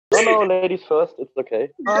No, ladies first. It's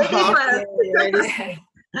okay. Okay, ladies.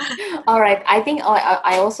 All right. I think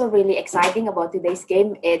I also really exciting about today's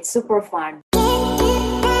game. It's super fun.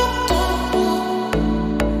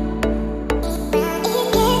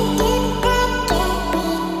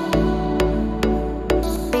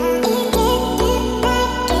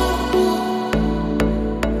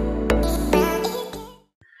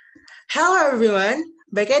 Hello everyone,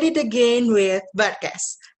 back at it again with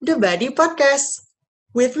Budcast, the Buddy Podcast.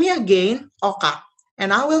 With me again, Oka,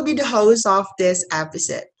 and I will be the host of this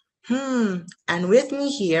episode. And with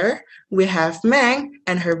me here, we have Meng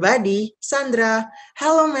and her buddy, Sandra.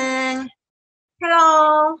 Hello, Meng.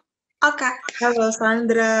 Hello. Okay. Hello,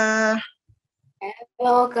 Sandra.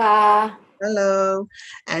 Hello, Kak. Hello.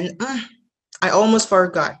 And I almost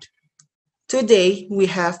forgot. Today, we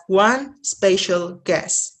have one special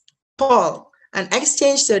guest. Paul, an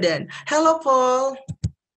exchange student. Hello, Paul.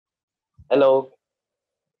 Hello.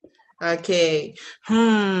 Okay.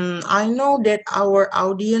 I know that our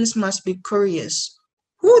audience must be curious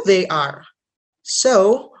who they are.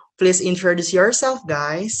 So, please introduce yourself,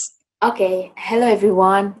 guys. Okay. Hello,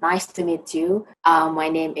 everyone. Nice to meet you. My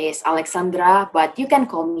name is Alexandra, but you can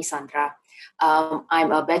call me Sandra.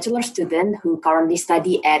 I'm a bachelor student who currently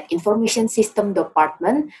study at Information System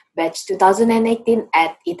Department, batch 2018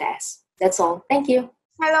 at attains. That's all. Thank you.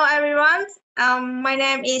 Hello, everyone. My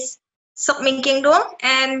name is Sok Minh Kieng Duong,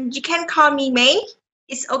 and you can call me Meng.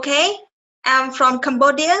 It's okay. I'm from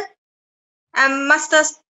Cambodia. I'm master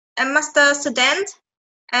student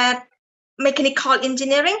at Mechanical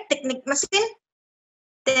Engineering, Technique Machine.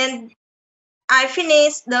 Then I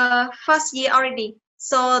finished the first year already.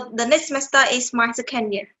 So the next semester is my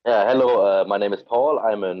second year. Yeah, hello. My name is Paul.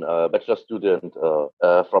 I'm a bachelor student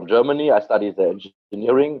from Germany. I study the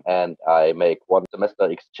engineering and I make one semester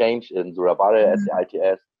exchange in Surabaya at the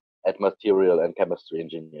ITS at material and chemistry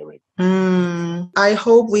engineering. I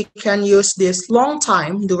hope we can use this long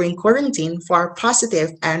time during quarantine for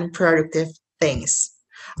positive and productive things.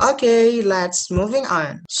 Okay, let's moving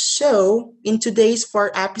on. So, in today's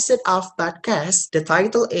fourth episode of podcast, the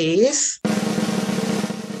title is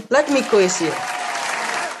Let Me Quiz You.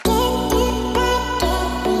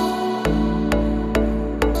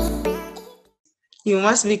 You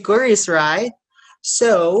must be curious, right?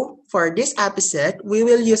 So, for this episode, we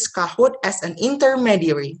will use Kahoot as an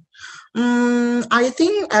intermediary. I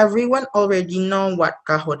think everyone already know what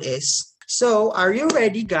Kahoot is. So, are you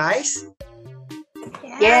ready, guys?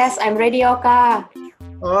 Yes, I'm ready, Oka.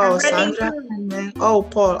 Oh, Sandra. Oh,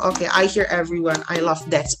 Paul. Okay, I hear everyone. I love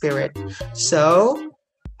that spirit. So,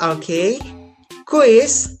 okay.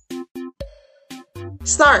 Quiz.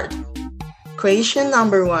 Start. Question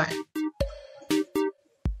number 1.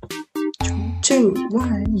 2,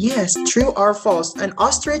 1. Yes, true or false? An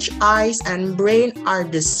ostrich eyes and brain are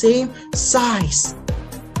the same size.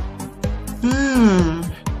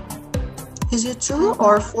 Is it true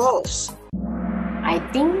or false? I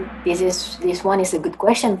think this one is a good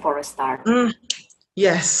question for a start.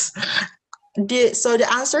 Yes. So the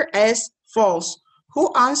answer is false.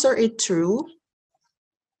 Who answered it true?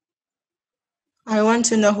 I want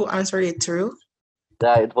to know who answered it true.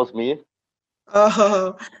 Yeah, it was me.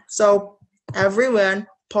 Oh, so everyone,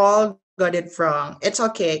 Paul got it wrong. It's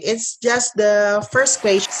okay. It's just the first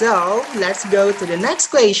question. So let's go to the next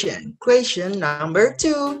question. Question number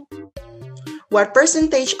 2. What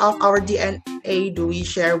percentage of our DNA do we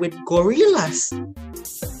share with gorillas?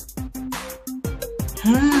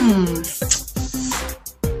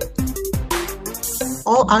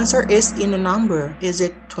 All answer is in a number. Is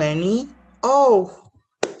it 20? Oh,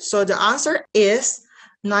 so the answer is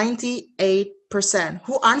 98%.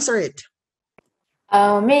 Who answered it?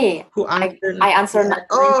 Me. Who answered? I answered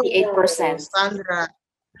 98%. Sandra,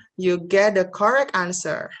 you get the correct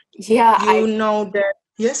answer. Yeah. You know that.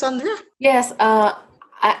 Yes, Sandra? Yes.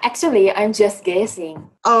 Actually, I'm just guessing.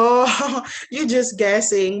 Oh, you just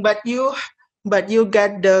guessing, but you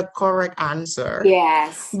get the correct answer.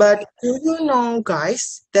 Yes. But do you know,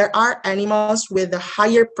 guys, there are animals with a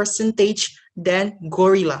higher percentage than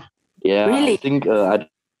gorilla. Yeah, Really? I think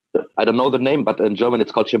I don't know the name, but in German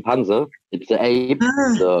it's called chimpanzee. It's the ape.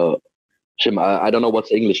 I don't know what's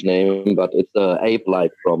the English name, but it's the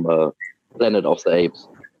ape-like from Planet of the Apes.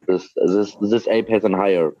 This ape has a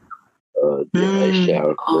higher DNA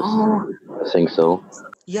share. I think so.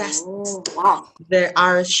 Yes. Oh, wow. There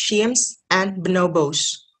are chimps and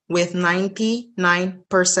bonobos with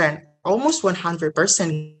 99%, almost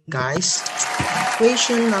 100%, guys.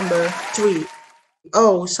 Question number 3.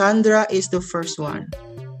 Oh, Sandra is the first one.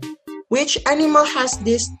 Which animal has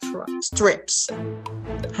these strips?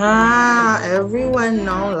 Everyone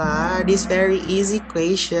know lah. This very easy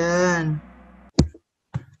question.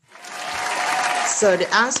 So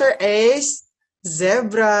the answer is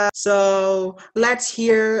zebra. So let's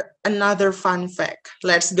hear another fun fact.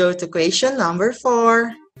 Let's go to question number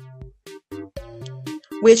 4.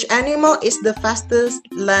 Which animal is the fastest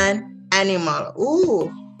land animal?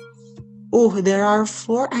 There are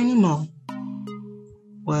 4 animals.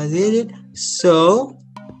 Was it? So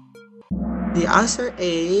the answer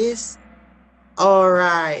is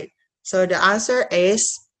alright. So the answer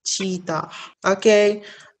is cheetah. Okay,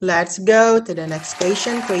 let's go to the next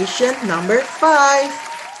question. Question number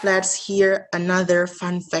 5. Let's hear another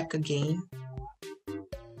fun fact again.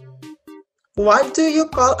 What do you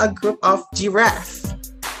call a group of giraffe?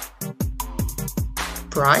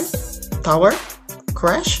 Pride, tower,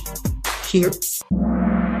 crash, here.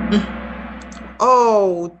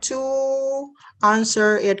 2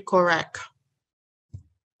 answer it correct.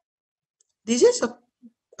 This is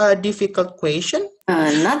a difficult question.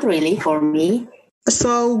 Not really for me.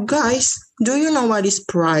 So guys, do you know what is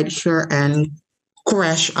pride here and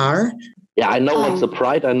crash are? Yeah, I know what's a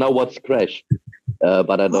pride. I know what's crash.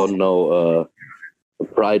 But I don't know.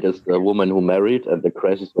 Pride is the woman who married, and the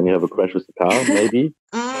crash is when you have a crash with the car, maybe.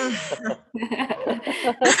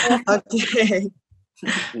 Okay.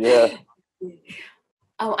 Yeah.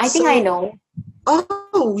 I think I know.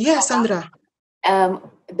 Oh, yeah, Sandra.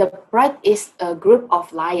 The pride is a group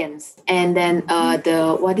of lions, and then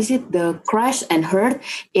the crash and herd,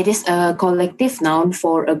 it is a collective noun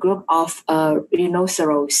for a group of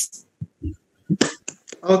rhinoceros.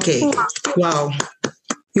 Okay. Wow.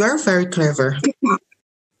 You are very clever.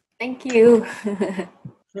 Thank you.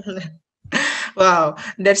 Wow,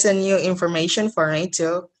 that's a new information for me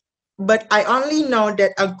too. But I only know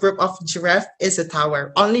that a group of giraffe is a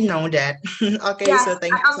tower. Only know that. Okay, Yeah, so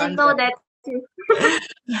thank I you, only Sandra. know that too.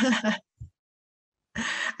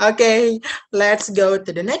 Okay, let's go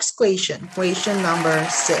to the next question. Question number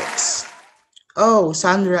 6. Oh,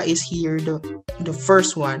 Sandra is here, the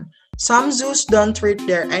first one. Some zoos don't treat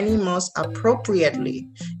their animals appropriately.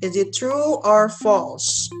 Is it true or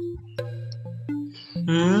false?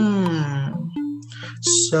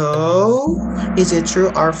 So, is it true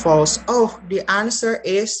or false? Oh, the answer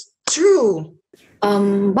is true.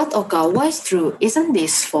 But Oka, why is true? Isn't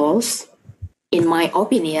this false? In my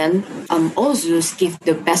opinion, all zoos give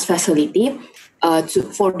the best facility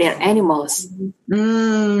for their animals.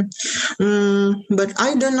 But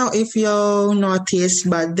I don't know if you noticed,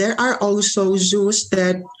 but there are also zoos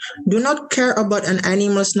that do not care about an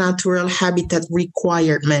animal's natural habitat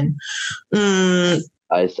requirement.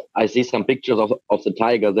 I see some pictures of the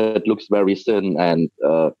tiger that looks very thin, and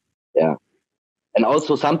yeah. And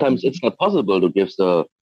also sometimes it's not possible to give the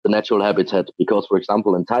natural habitat because, for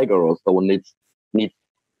example, a tiger also needs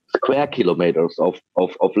square kilometers of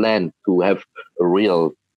land to have a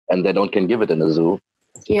real, and they can give it in a zoo.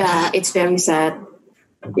 Yeah, it's very sad.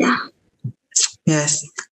 Yeah. Yes.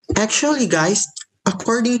 Actually, guys,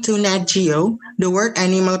 according to Nat Geo, the World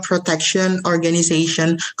Animal Protection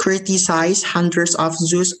Organization criticized hundreds of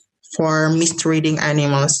zoos for mistreating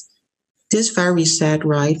animals. This is very sad,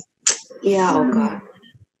 right? Yeah, okay.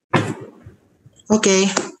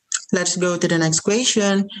 Okay, let's go to the next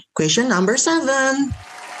question. Question number 7.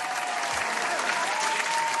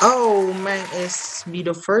 Oh, Meng is be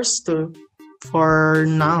the first for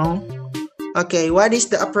now. Okay, what is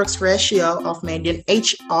the approx ratio of median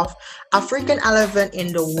age of African elephant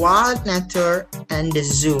in the wild nature and the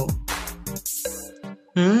zoo?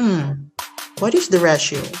 What is the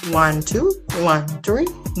ratio? 1:2, 1:3,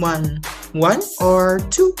 1:1, or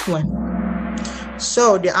 2:1?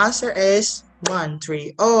 So the answer is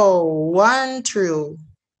 1:3. Oh, 1:3.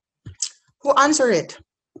 Who answered it?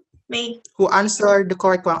 Me. Who answered the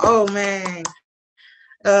correct one? Oh, man.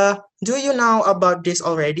 Do you know about this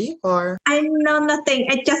already, or? I know nothing.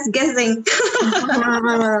 I just guessing.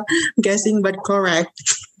 Guessing, but correct.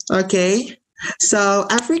 Okay. So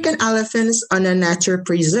African elephants on a nature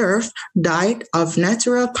preserve died of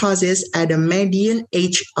natural causes at a median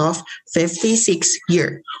age of 56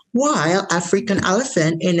 years, while African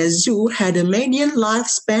elephant in a zoo had a median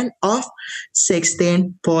lifespan of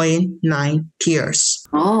 16.9 years.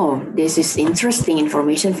 Oh, this is interesting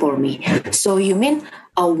information for me. So you mean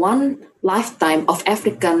one lifetime of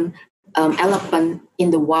African elephant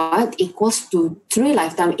in the wild equals to 3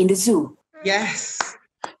 lifetime in the zoo? Yes,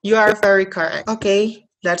 you are very correct. Okay,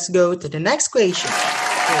 let's go to the next question.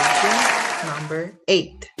 Question number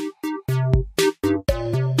 8.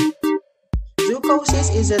 Zoo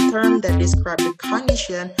zoochosis is a term that describes the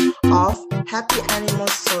condition of happy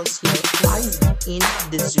animals socializing in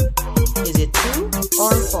the zoo. Is it true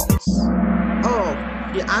or false? Oh,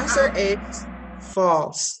 the answer is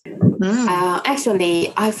false.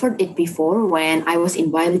 Actually, I've heard it before when I was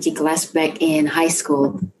in biology class back in high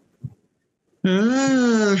school.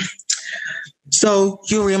 So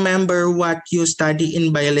you remember what you study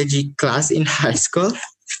in biology class in high school?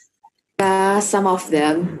 Some of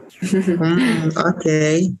them.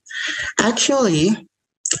 Okay. Actually,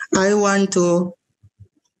 I want to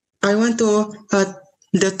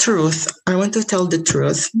the truth. I want to tell the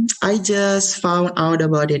truth. I just found out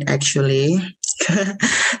about it actually.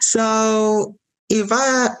 So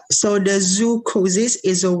the zoochosis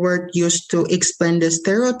is a word used to explain the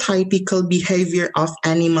stereotypical behavior of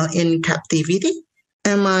animal in captivity.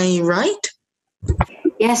 Am I right?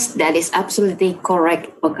 Yes, that is absolutely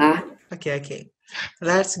correct, Oka. Okay.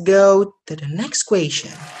 Let's go to the next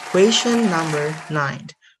question. Question number 9.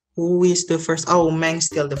 Who is the first? Oh, Meng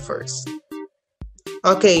still the first.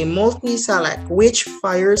 Okay, multi-select. Which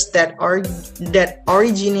fires that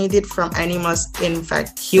originated from animals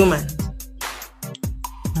infect humans?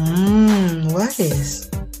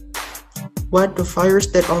 What the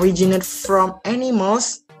fires that originate from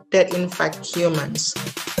animals that infect humans?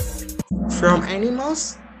 From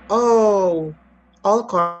animals? Oh, all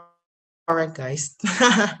correct, guys.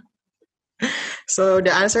 So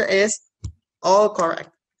the answer is all correct.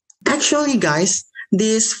 Actually, guys,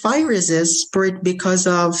 these viruses spread because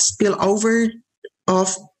of spillover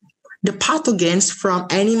of the pathogens from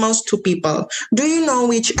animals to people. Do you know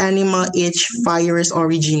which animal each virus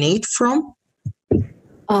originate from?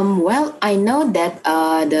 Well, I know that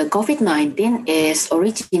the COVID-19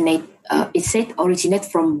 originate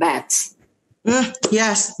from bats.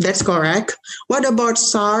 Yes, that's correct. What about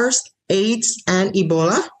SARS, AIDS, and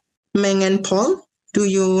Ebola? Meng and Paul, do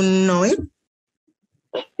you know it?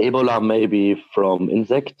 Ebola maybe from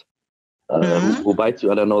insect. Who bites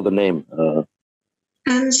you? I don't know the name.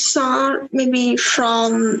 And SARS maybe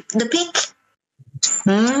from the pig.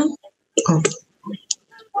 Okay.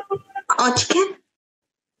 Or chicken.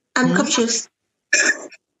 I'm confused.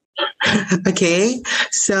 Okay,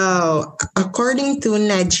 so according to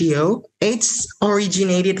Nat Geo, AIDS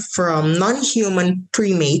originated from non-human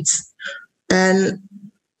primates, and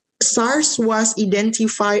SARS was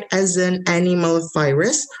identified as an animal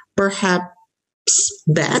virus, perhaps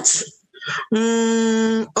bats.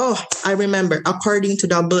 I remember, according to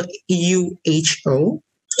WHO.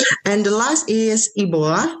 And the last is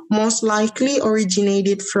Ebola, most likely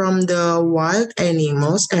originated from the wild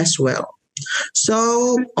animals as well.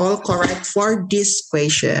 So, all correct for this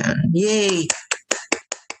question. Yay!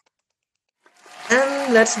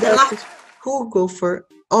 And let's go to who go for.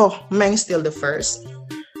 Oh, Meng still the first.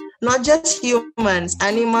 Not just humans,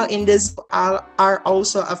 animals in the zoo are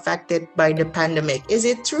also affected by the pandemic. Is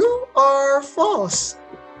it true or false?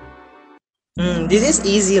 This is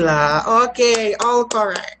easy lah. Okay, all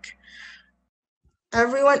correct.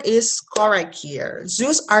 Everyone is correct here.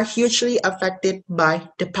 Zoos are hugely affected by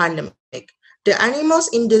the pandemic. The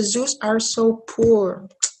animals in the zoos are so poor.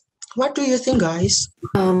 What do you think, guys?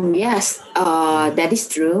 Yes, that is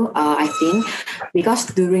true. I think because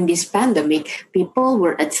during this pandemic, people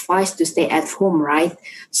were advised to stay at home, right?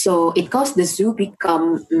 So it caused the zoo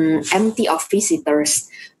become empty of visitors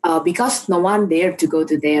because no one dared to go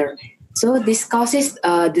to there. So this causes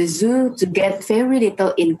the zoo to get very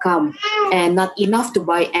little income and not enough to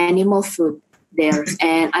buy animal food there.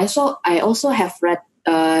 And I also have read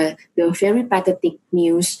the very pathetic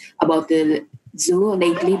news about the zoo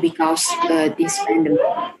lately because this pandemic.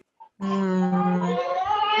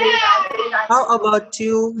 How about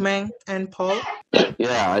you, Meng and Paul?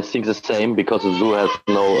 Yeah, I think the same because the zoo has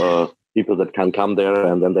no people that can come there,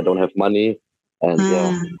 and then they don't have money. And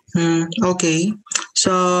Okay.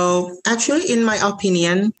 So actually, in my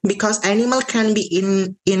opinion, because animal can be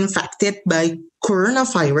infected by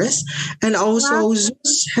coronavirus, and also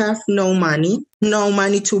zoos have no money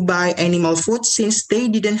to buy animal food since they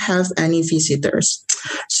didn't have any visitors.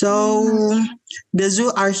 So the zoo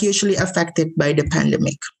are hugely affected by the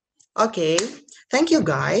pandemic. Okay, thank you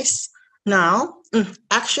guys. Now,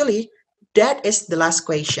 actually, that is the last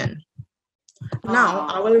question. Now,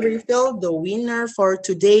 I will reveal the winner for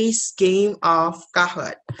today's game of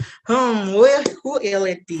Kahoot. Who will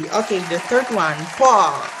it be? Okay, the third one,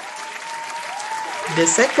 Paul. The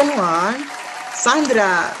second one,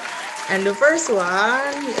 Sandra. And the first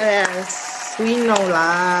one, yes, we know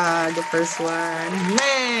lah, the first one,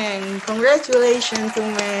 Meng. Congratulations to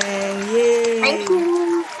Meng. Yay. Thank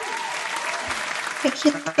you. Thank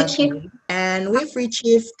you. Thank you. And we've reached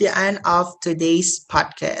the end of today's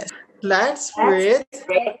podcast. Let's Let's read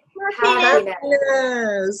spread happiness.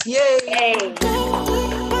 happiness. Yay! Yay.